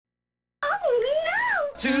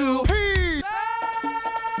Two Peace.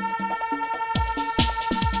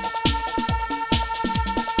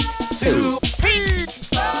 Two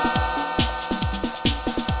Peace.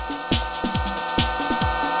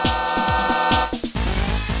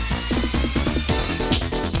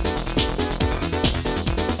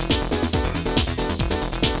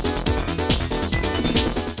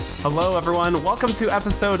 Hello, everyone. Welcome to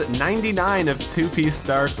episode 99 of Two Piece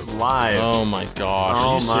Starts Live. Oh my gosh!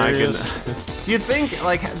 Oh Are my you serious? goodness. You'd think,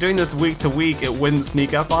 like, doing this week to week, it wouldn't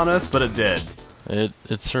sneak up on us, but it did.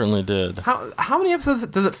 It certainly did. How many episodes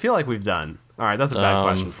does it feel like we've done? All right, that's a bad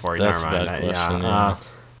question for you. That's Never mind. a bad question, yeah.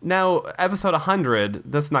 Now, episode 100,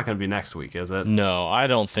 that's not going to be next week, is it? No, I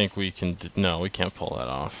don't think we can. No, we can't pull that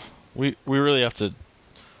off. We really have to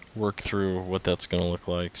work through what that's going to look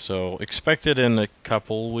like. So expect it in a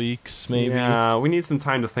couple weeks, maybe. Yeah, we need some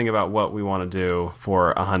time to think about what we want to do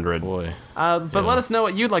for 100. Boy. But let us know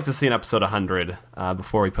what you'd like to see in episode 100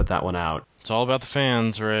 before we put that one out. It's all about the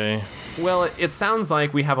fans, Ray. Well, it sounds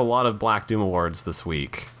like we have a lot of Black Doom awards this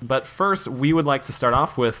week. But first, we would like to start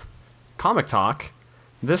off with Comic Talk.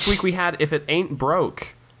 This week we had If It Ain't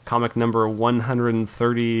Broke, comic number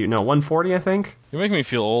 140, I think. You're making me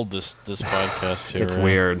feel old, this podcast here. It's Ray.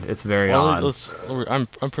 weird. It's very odd. I'm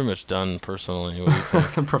pretty much done personally. What do you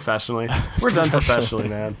think? Professionally. We're done professionally,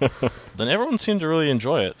 man. Then everyone seemed to really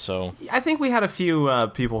enjoy it, so... I think we had a few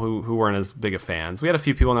people who weren't as big of fans. We had a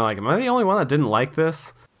few people and they're like, am I the only one that didn't like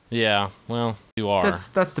this? Yeah, well, you are.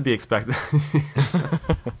 That's to be expected.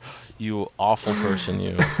 You awful person,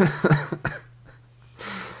 you.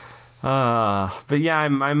 But yeah,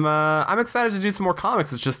 I'm excited to do some more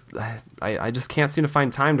comics. It's just I just can't seem to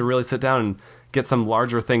find time to really sit down and get some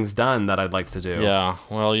larger things done that I'd like to do. Yeah,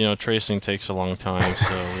 well, tracing takes a long time,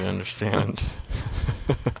 so we understand.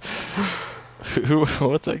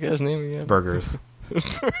 What's that guy's name again? Burgers.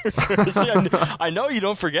 See, I know you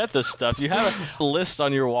don't forget this stuff. You have a list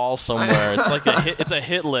on your wall somewhere. It's like it's a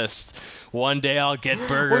hit list. One day I'll get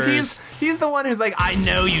burgers. Well, he's the one who's like, I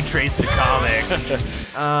know you traced the comic.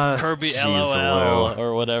 Kirby geez, LOL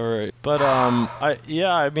or whatever. But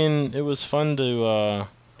I mean, it was fun to.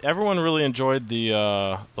 Everyone really enjoyed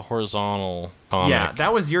the horizontal comic. Yeah,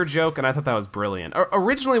 that was your joke, and I thought that was brilliant.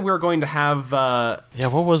 Originally, we were going to have.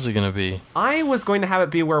 What was it going to be? I was going to have it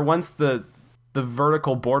be where once the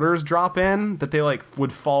vertical borders drop in, that they like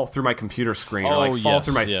would fall through my computer screen or like fall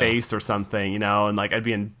through my face or something, and like I'd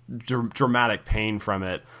be in dramatic pain from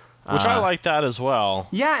it. Which I like that as well.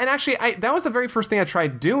 Yeah, and actually, that was the very first thing I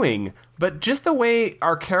tried doing, but just the way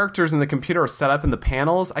our characters in the computer are set up in the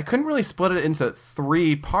panels, I couldn't really split it into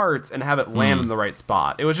 3 parts and have it land in the right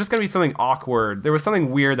spot. It was just going to be something awkward. There was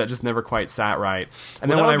something weird that just never quite sat right.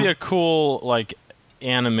 And that then would be a cool, like,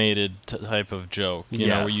 animated type of joke,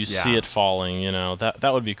 where you see it falling,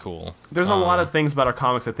 that would be cool. There's a lot of things about our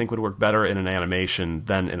comics I think would work better in an animation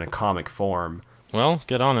than in a comic form. Well,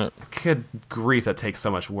 get on it. Good grief, that takes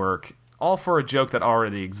so much work. All for a joke that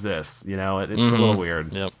already exists, it's a little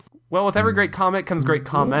weird. Yep. Well, with every great comic comes great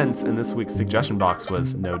comments, and this week's suggestion box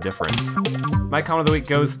was no different. My comment of the week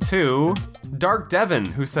goes to Dark Devon,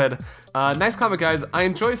 who said, nice comic, guys. I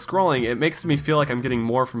enjoy scrolling. It makes me feel like I'm getting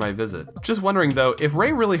more for my visit. Just wondering, though, if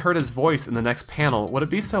Ray really heard his voice in the next panel, would it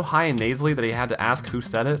be so high and nasally that he had to ask who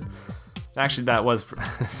said it? Actually, that was...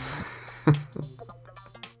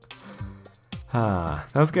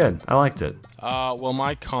 that was good. I liked it. Well,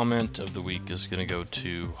 my comment of the week is going to go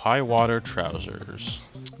to High Water Trousers.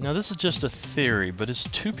 Now, this is just a theory, but is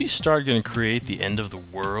 2P Star going to create the end of the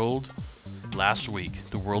world? Last week,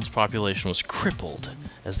 the world's population was crippled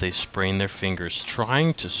as they sprained their fingers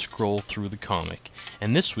trying to scroll through the comic.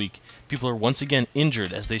 And this week, people are once again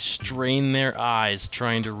injured as they strain their eyes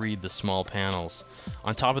trying to read the small panels.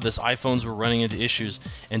 On top of this, iPhones were running into issues,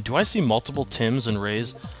 and do I see multiple Tims and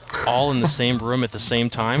Rays all in the same room at the same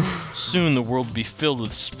time? Soon the world will be filled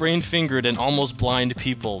with sprain-fingered and almost blind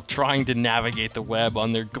people trying to navigate the web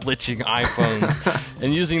on their glitching iPhones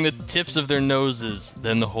and using the tips of their noses.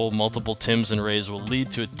 Then the whole multiple Tims and Rays will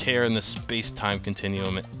lead to a tear in the space-time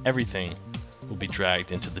continuum, and everything will be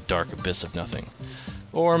dragged into the dark abyss of nothing.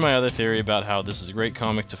 Or my other theory about how this is a great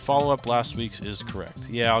comic to follow up last week's is correct.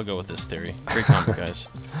 Yeah, I'll go with this theory. Great comic, guys.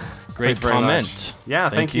 Great comment. Yeah,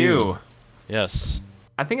 thank you. Yes.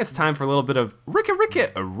 I think it's time for a little bit of Ricka Ricka,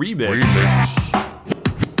 a remix.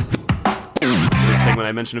 In this segment,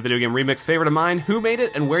 I mentioned a video game remix favorite of mine, who made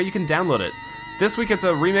it, and where you can download it. This week, it's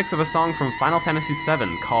a remix of a song from Final Fantasy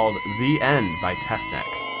VII called The End by Tefnek.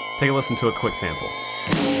 Take a listen to a quick sample.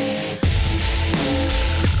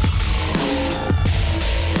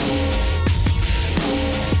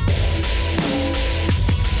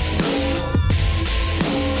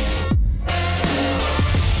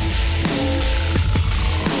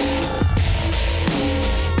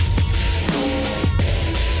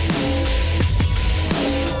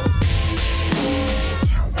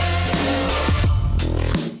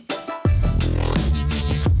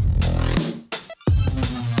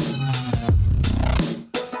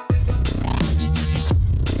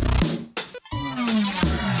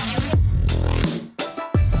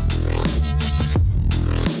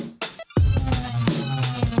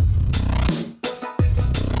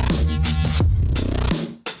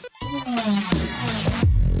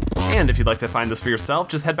 if you'd like to find this for yourself,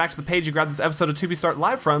 just head back to the page you grabbed this episode of To Be Start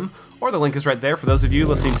live from, or the link is right there for those of you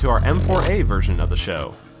listening to our M4A version of the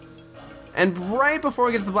show. And right before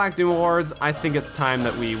we get to the Black Doom Awards, I think it's time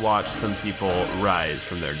that we watch some people rise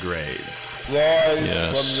from their graves.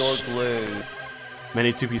 Rise from your grave.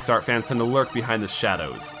 Many 2P Start fans tend to lurk behind the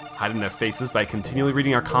shadows, hiding their faces by continually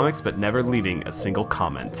reading our comics but never leaving a single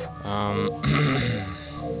comment.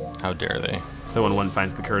 How dare they? So when one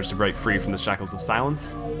finds the courage to break free from the shackles of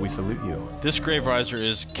silence, we salute you. This grave riser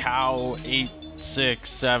is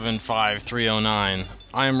Cow8675309.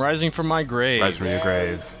 I am rising from my grave. Rise from your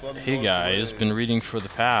grave. Hey guys, been reading for the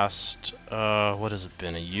past, what has it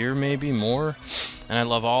been, a year maybe, more? And I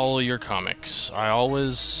love all your comics. I'm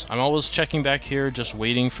always checking back here, just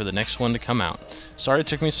waiting for the next one to come out. Sorry it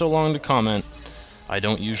took me so long to comment. I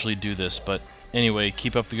don't usually do this, but anyway,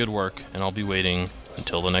 keep up the good work, and I'll be waiting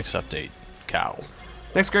until the next update. Cow.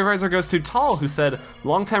 Next Grave Riser goes to Tall, who said,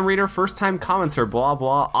 "Longtime reader, first-time commenter, blah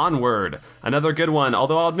blah, onward." Another good one,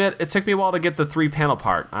 although I'll admit it took me a while to get the 3-panel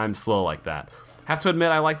part. I'm slow like that. Have to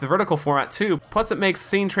admit I like the vertical format too, plus it makes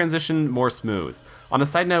scene transition more smooth. On a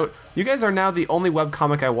side note, you guys are now the only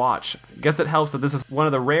webcomic I watch. Guess it helps that this is one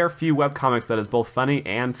of the rare few webcomics that is both funny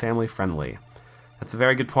and family-friendly. That's a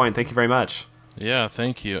very good point, thank you very much. Yeah,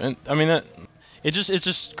 thank you. And I mean, it's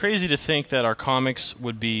just crazy to think that our comics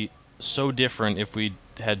would be so different if we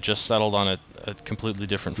had just settled on a completely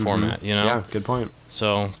different format, you know? Yeah, good point.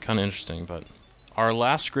 So, kind of interesting, but our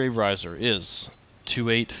last Grave Riser is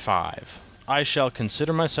 285. I shall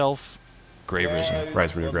consider myself grave risen.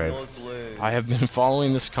 Rise from your grave. I have been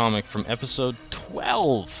following this comic from episode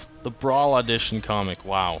 12, the Brawl Audition comic.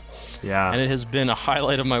 Wow. Yeah. And it has been a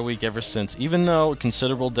highlight of my week ever since, even though a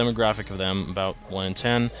considerable demographic of them, about 1 in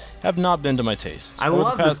 10, have not been to my tastes. I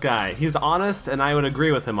love this guy. He's honest, and I would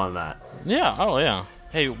agree with him on that. Yeah, oh yeah.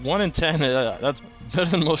 Hey, 1 in 10, that's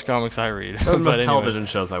better than most comics I read. Better than most But anyway, television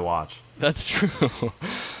shows I watch. That's true.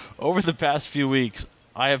 Over the past few weeks,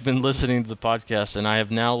 I have been listening to the podcast, and I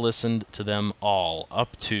have now listened to them all,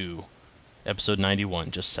 up to episode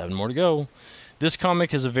 91. Just 7 more to go. This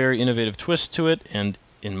comic has a very innovative twist to it, and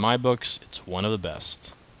in my books, it's one of the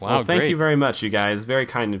best. Wow, Well, thank great. you very much, you guys. Very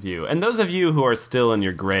kind of you. And those of you who are still in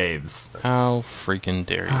your graves, How freaking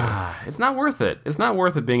dare you. it's not worth it. It's not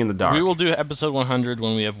worth it being in the dark. We will do episode 100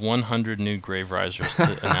 when we have 100 new Grave Risers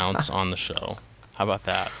to announce on the show. How about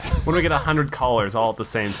that? When we get 100 callers all at the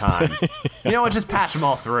same time. You know what? Just patch them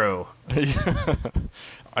all through.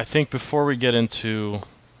 I think before we get into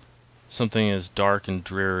something as dark and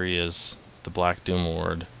dreary as the Black Doom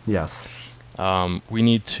Award, Yes. we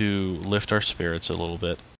need to lift our spirits a little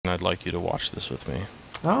bit, and I'd like you to watch this with me.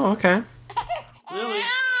 Oh, okay.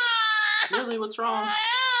 Lily, what's wrong?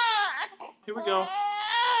 Here we go.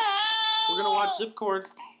 We're gonna watch Zipcord.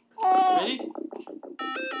 Ready?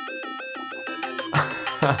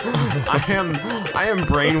 I am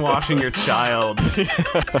brainwashing your child.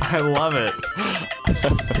 I love it.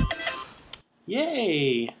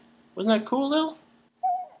 Yay! Wasn't that cool, Lil?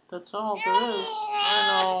 That's all there is.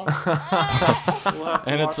 I know.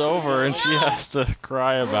 And it's over, and she has to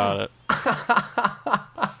cry about it.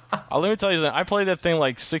 Let me tell you something. I played that thing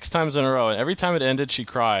like 6 times in a row, and every time it ended, she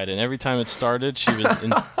cried, and every time it started, she was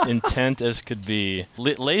intent as could be.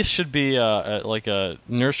 Lace should be like a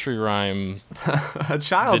nursery rhyme A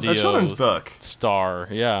children's book. star.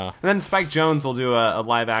 Yeah. And then Spike Jonze will do a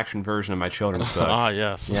live action version of my children's book. Ah,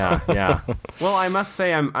 yes. Yeah, yeah. Well, I must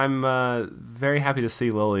say I'm very happy to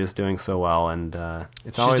see Lily is doing so well, and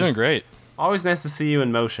it's She's doing great. Always nice to see you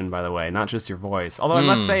in motion, by the way, not just your voice. Although I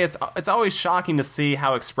must say, it's always shocking to see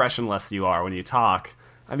how expressionless you are when you talk.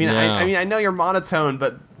 I mean, Yeah. I know you're monotone,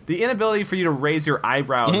 but the inability for you to raise your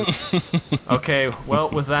eyebrows. Okay, well,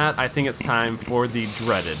 with that, I think it's time for the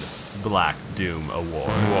dreaded Black Doom Award.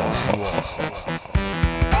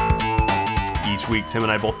 Each week, Tim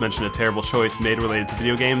and I both mention a terrible choice made related to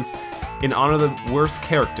video games in honor of the worst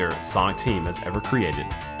character Sonic Team has ever created,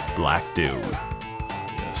 Black Doom.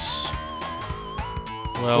 Yes.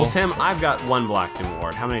 Well, Tim, I've got 1 Black Doom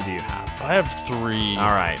Award. How many do you have? I have 3.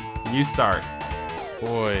 All right, you start.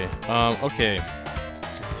 Boy. Okay.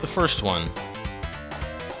 The first one.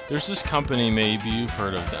 There's this company, maybe you've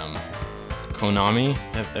heard of them. Konami?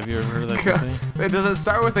 Have you ever heard of that company? Does it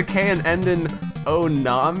start with a K and end in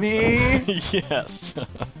Onami? Yes.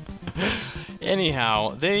 Anyhow,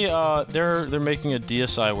 they're making a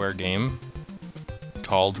DSiWare game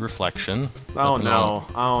called Reflection. Oh Nothing no! wrong-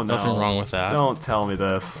 Oh no! Nothing wrong with that. Don't tell me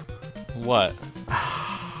this. What?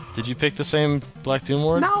 Did you pick the same Black Doom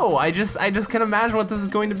Award? No, I just can imagine what this is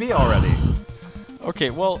going to be already. Okay,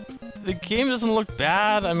 well, the game doesn't look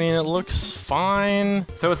bad. I mean, it looks fine.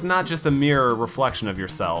 So it's not just a mirror reflection of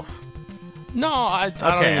yourself. No, I don't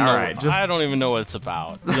Okay, even know. alright, just- I don't even know what it's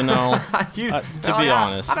about. You know, to be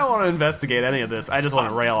honest. I don't want to investigate any of this. I just want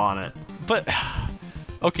to rail on it. But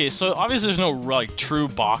okay, so obviously there's no like true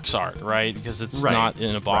box art, right? Because it's Right, not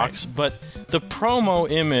in a box. right. But the promo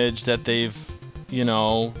image that they've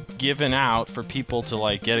given out for people to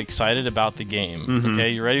like get excited about the game. Mm-hmm. Okay,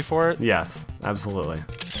 you ready for it? Yes, absolutely.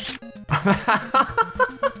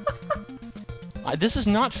 This is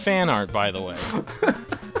not fan art, by the way.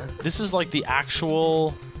 This is like the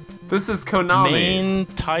actual This is Konami's. main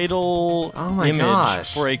title Oh my image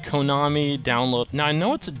gosh. for a Konami download. Now I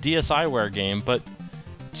know it's a DSiWare game, but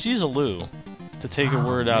geez, a Lou, to take a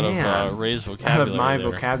word out man. of Ray's vocabulary. Out of my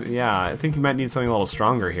there. vocabulary, yeah, I think you might need something a little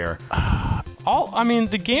stronger here. I mean,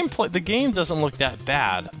 the game doesn't look that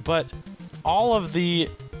bad, but all of the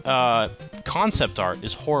concept art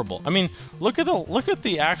is horrible. I mean, look at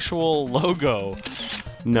the actual logo.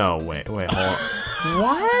 No, wait, hold on.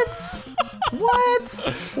 What?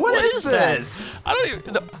 What? What is that? this? I don't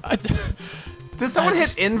even. Did someone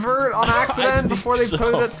hit invert on accident think before they so.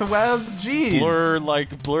 put it to web? Jeez.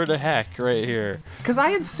 Blur to heck right here. Because I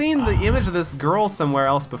had seen the image of this girl somewhere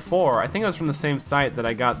else before. I think it was from the same site that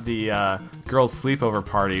I got the girls' sleepover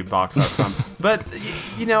party box art from. But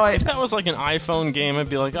If that was like an iPhone game, I'd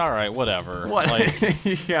be like, all right, whatever. what?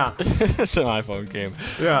 Like, Yeah, it's an iPhone game.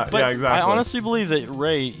 yeah, But yeah, exactly. I honestly believe that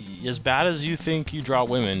Ray, as bad as you think you draw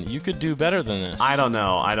women, you could do better than this. I don't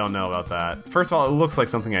know about that. First of all, it looks like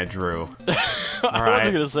something I drew. I right.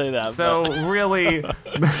 wasn't gonna say that. So really,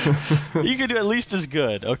 but you could do at least as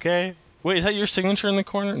good. Okay. Wait, is that your signature in the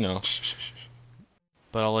corner? No.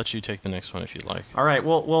 But I'll let you take the next one if you'd like. all right.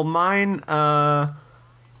 Well, mine.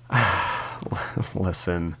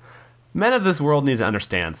 Listen, men of this world need to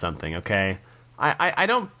understand something. Okay, I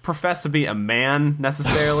don't profess to be a man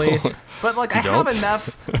necessarily, but like I have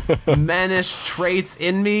enough mannish traits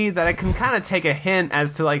in me that I can kind of take a hint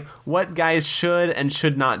as to like what guys should and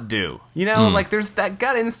should not do. Like there's that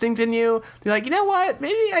gut instinct in you. You're like, you know what?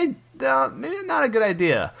 Maybe not a good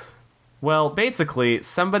idea. Well, basically,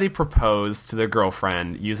 somebody proposed to their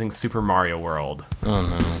girlfriend using Super Mario World. Oh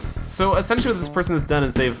no. So essentially, what this person has done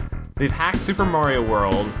is they've hacked Super Mario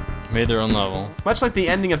World. Made their own level. Much like the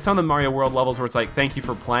ending of some of the Mario World levels where it's like, thank you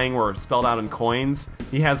for playing, where it's spelled out in coins,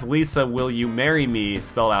 he has Lisa, will you marry me,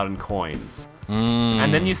 spelled out in coins.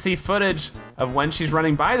 And then you see footage of when she's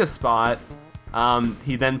running by the spot,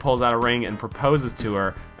 he then pulls out a ring and proposes to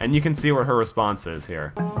her, and you can see what her response is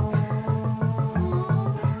here.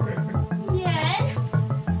 Yes.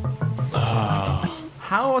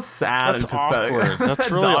 How sad That's and pathetic. awkward. That's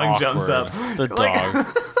That really dog awkward. jumps up. The dog.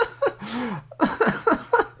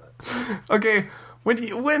 Okay, when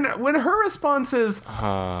her response is,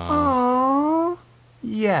 "Aww,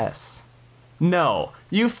 yes." No,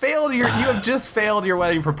 you have just failed your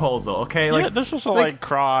wedding proposal. Okay, Yeah, this was a like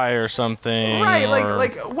cry or something. right, or-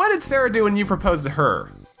 like what did Sarah do when you proposed to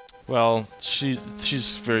her Well,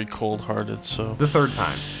 she's very cold-hearted, so. the third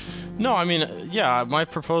time? No, I mean, yeah, my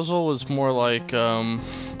proposal was more like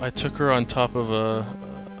I took her on top of a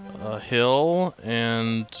hill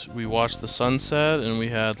and we watched the sunset and we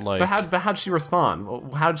had like. But how'd she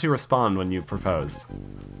respond? How did she respond when you proposed?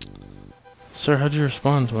 Sir, how'd you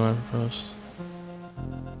respond when I proposed?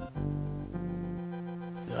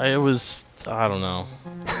 I don't know.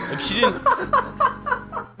 If she didn't.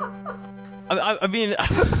 I mean.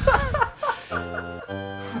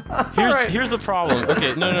 Here's the problem.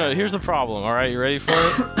 Okay, no. Here's the problem. All right, you ready for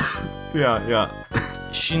it? Yeah.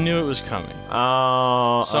 She knew it was coming.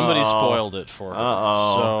 Oh. Somebody spoiled it for her.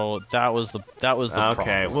 Uh-oh. So that was the problem.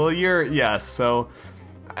 Okay. Well, yes. So.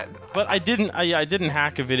 But I didn't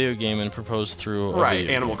hack a video game and propose through a Right,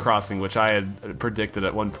 video Animal game. Crossing, which I had predicted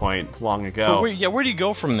at one point long ago. But where do you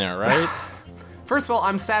go from there, right? First of all,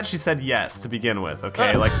 I'm sad she said yes to begin with.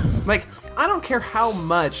 Okay, like I don't care how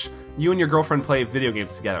much you and your girlfriend play video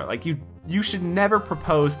games together. Like you should never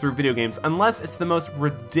propose through video games unless it's the most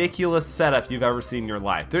ridiculous setup you've ever seen in your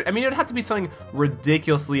life. I mean, it would have to be something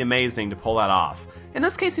ridiculously amazing to pull that off. In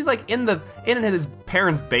this case, he's like in his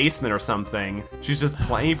parents' basement or something. She's just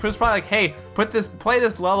playing. He was probably like, "Hey, play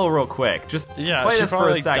this level real quick. Just Yeah, play she this for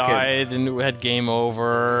probably a second." died and had game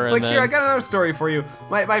over. And Like, then, here, I got another story for you.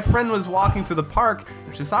 My friend was walking through the park,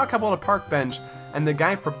 and she saw a couple on a park bench, and the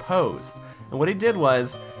guy proposed. And what he did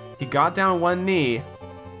was, he got down on one knee,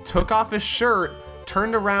 took off his shirt,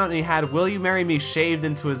 turned around, and he had "Will you marry me" shaved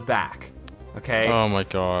into his back. Okay? Oh my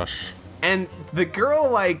gosh. And the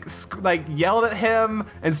girl, like yelled at him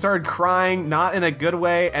and started crying, not in a good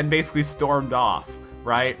way, and basically stormed off.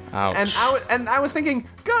 right? Ouch. And I was thinking,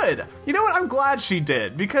 good. You know what? I'm glad she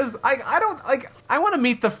did, because I don't like. I want to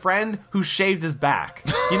meet the friend who shaved his back.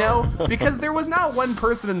 You know, because there was not one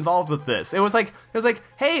person involved with this. It was like,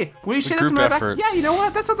 hey, will you shave this in my back? Yeah, you know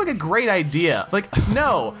what? That sounds like a great idea. Like,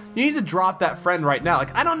 no, you need to drop that friend right now.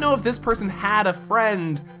 Like, I don't know if this person had a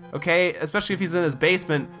friend. Okay, especially if he's in his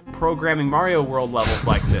basement programming Mario World levels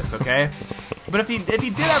like this. Okay, but if he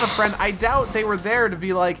did have a friend, I doubt they were there to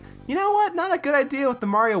be like, you know what? Not a good idea with the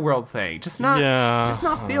Mario World thing. Just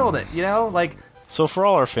not feeling it. You know, like. So for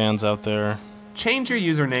all our fans out there, change your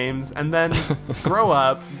usernames and then grow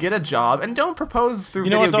up, get a job, and don't propose through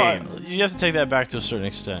video games. You have to take that back to a certain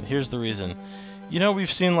extent. Here's the reason. You know,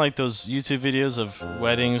 we've seen like those YouTube videos of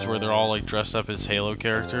weddings where they're all like dressed up as Halo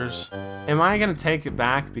characters. Am I gonna take it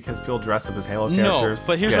back because people dress up as Halo characters?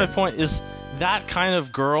 No, but here's my point: is that kind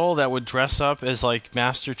of girl that would dress up as like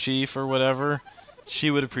Master Chief or whatever,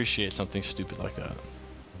 she would appreciate something stupid like that.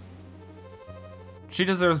 She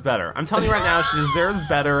deserves better. I'm telling you right now, she deserves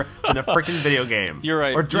better than a freaking video game. You're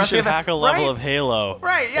right. Or you should hack a level of Halo.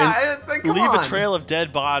 Right, yeah. Come leave on. a trail of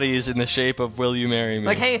dead bodies in the shape of "Will you marry me?"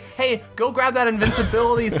 Like, hey, go grab that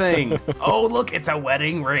invincibility thing. Oh, look, it's a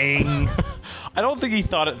wedding ring. I don't think he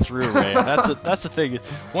thought it through, Ray. That's the thing.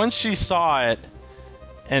 Once she saw it,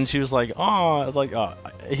 and she was like,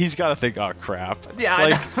 he's got to think, oh, crap. Yeah,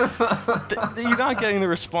 like, you're not getting the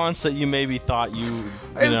response that you maybe thought you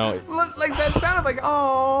know. Like, that sounded like,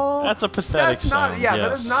 oh. That's a pathetic sound.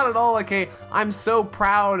 That is not at all like a, I'm so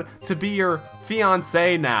proud to be your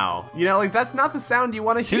fiancé now. You know, like, that's not the sound you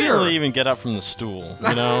want to hear. She didn't really even get up from the stool,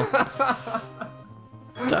 you know?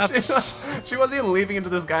 She wasn't even leaving into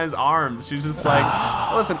this guy's arms. She's just like,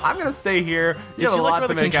 listen, I'm going to stay here. You have a lot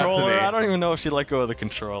to make up to me. I don't even know if she let go of the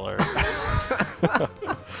controller.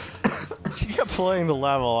 She kept playing the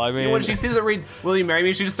level. I mean, when she sees it read, "Will you marry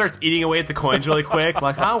me?" she just starts eating away at the coins really quick.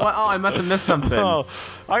 Like, huh? What? Oh, I must have missed something. Oh,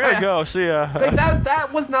 I gotta go. See ya. Like,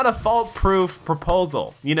 that was not a fault-proof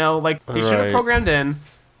proposal. You know, like, they should have programmed in,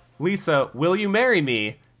 Lisa, will you marry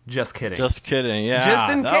me? Just kidding. Just kidding, yeah.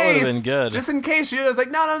 Just in case. That would have been good. Just in case. She was like,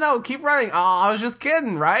 no, keep running. Oh, I was just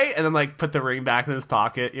kidding, right? And then, like, put the ring back in his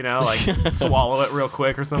pocket, you know, like, swallow it real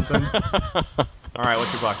quick or something. All right,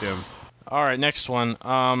 what's your block, Doom? All right, next one.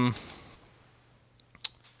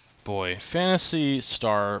 Boy, Phantasy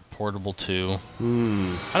Star Portable 2. I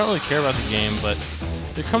don't really care about the game, but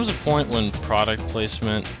there comes a point when product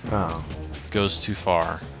placement goes too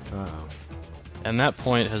far. Oh. And that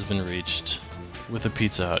point has been reached with a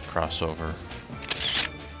Pizza Hut crossover.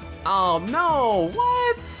 Oh, no!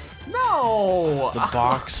 What? No! The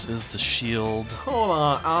box is the shield. Hold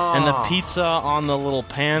on. Oh. And the pizza on the little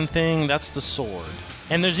pan thing, that's the sword.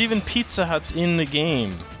 And there's even Pizza Huts in the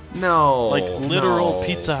game. No. Like literal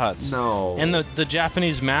Pizza Huts. No. And the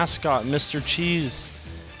Japanese mascot, Mr. Cheese,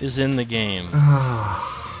 is in the game.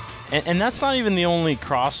 and that's not even the only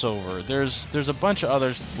crossover. There's a bunch of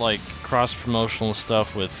other like cross-promotional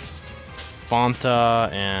stuff with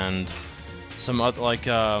Fanta and some other like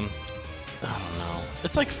I don't know.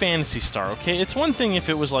 It's like Phantasy Star, okay? It's one thing if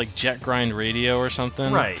it was like Jet Grind Radio or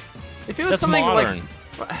something. Right. If it was that's something modern.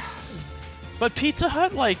 like But Pizza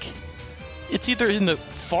Hut, like, it's either in the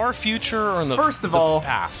far future or in the First of all,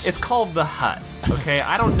 past. It's called the Hut. Okay,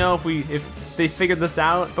 I don't know if they figured this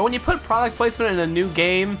out, but when you put product placement in a new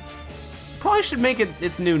game, probably should make it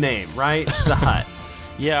its new name, right? The Hut.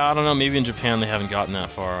 Yeah, I don't know. Maybe in Japan they haven't gotten that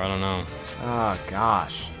far. I don't know. Oh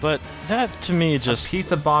gosh. But that to me just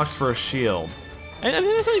pizza box for a shield. I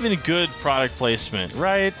mean, that's not even a good product placement,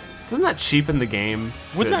 right? Doesn't that cheapen the game?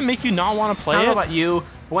 Wouldn't that make you not want to play it? I don't know about you.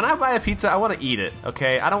 When I buy a pizza, I want to eat it,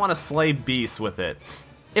 okay? I don't want to slay beasts with it.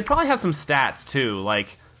 It probably has some stats, too,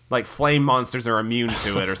 like flame monsters are immune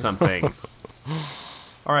to it or something.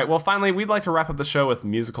 All right, well, finally, we'd like to wrap up the show with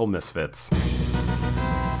musical misfits.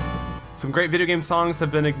 Some great video game songs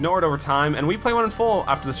have been ignored over time, and we play one in full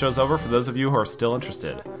after the show's over for those of you who are still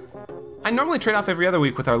interested. I normally trade off every other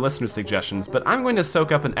week with our listener suggestions, but I'm going to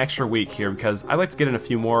soak up an extra week here because I'd like to get in a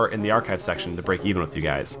few more in the archive section to break even with you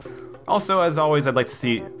guys. Also, as always, I'd like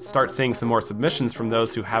to start seeing some more submissions from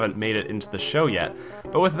those who haven't made it into the show yet.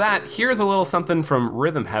 But with that, here's a little something from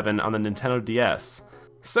Rhythm Heaven on the Nintendo DS.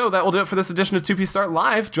 So that will do it for this edition of 2P Start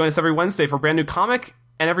Live. Join us every Wednesday for a brand new comic,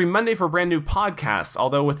 and every Monday for a brand new podcast,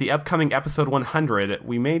 although with the upcoming episode 100,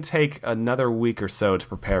 we may take another week or so to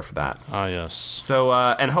prepare for that. Ah, yes. So,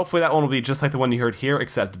 and hopefully that one will be just like the one you heard here,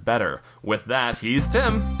 except better. With that, he's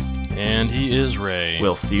Tim. And he is Ray.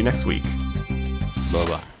 We'll see you next week.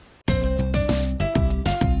 Bye-bye.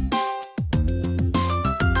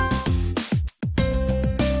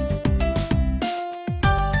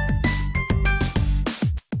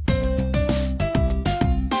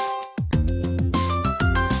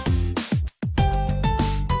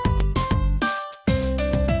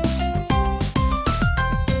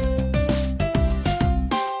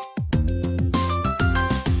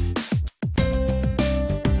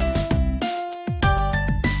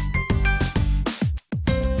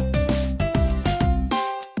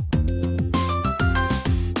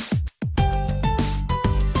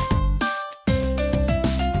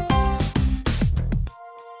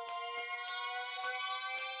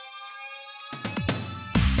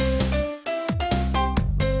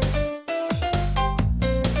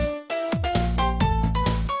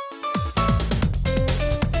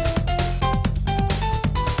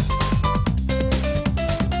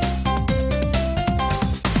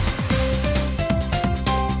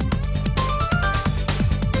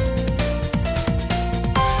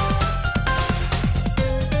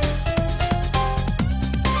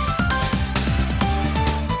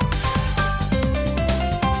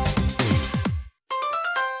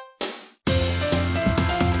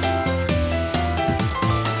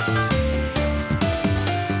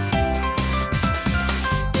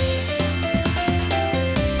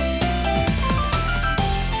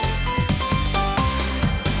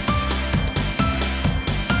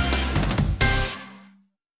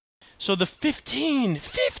 So the 15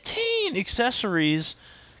 accessories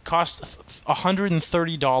cost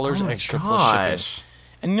 $130 extra plus shipping.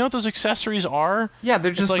 And you know what those accessories are? Yeah,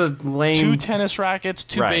 they're just like the lame... 2 tennis rackets,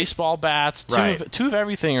 2 baseball bats, two of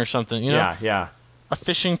everything or something, you know? Yeah. A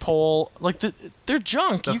fishing pole. Like, they're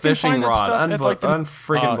junk. The you can fishing find rod. that stuff at like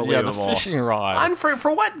Unfriggin' believable. Yeah, the fishing rod.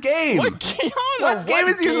 For what game? What game? What game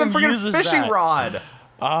is using the friggin' fishing rod?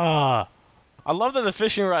 I love that the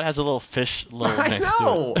fishing rod has a little fish next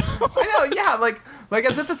to it. I know, yeah. Like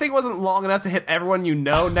as if the thing wasn't long enough to hit everyone you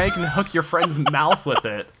know, now you can hook your friend's mouth with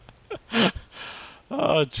it.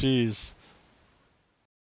 Oh, jeez.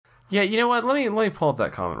 Yeah, you know what? Let me pull up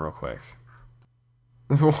that comment real quick.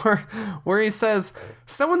 Where he says,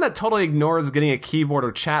 someone that totally ignores getting a keyboard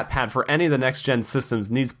or chat pad for any of the next-gen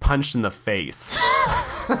systems needs punched in the face.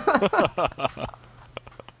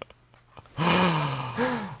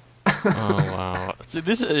 Oh, wow.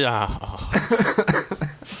 This is...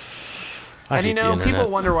 And you know, people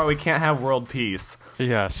wonder why we can't have world peace.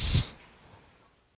 Yes.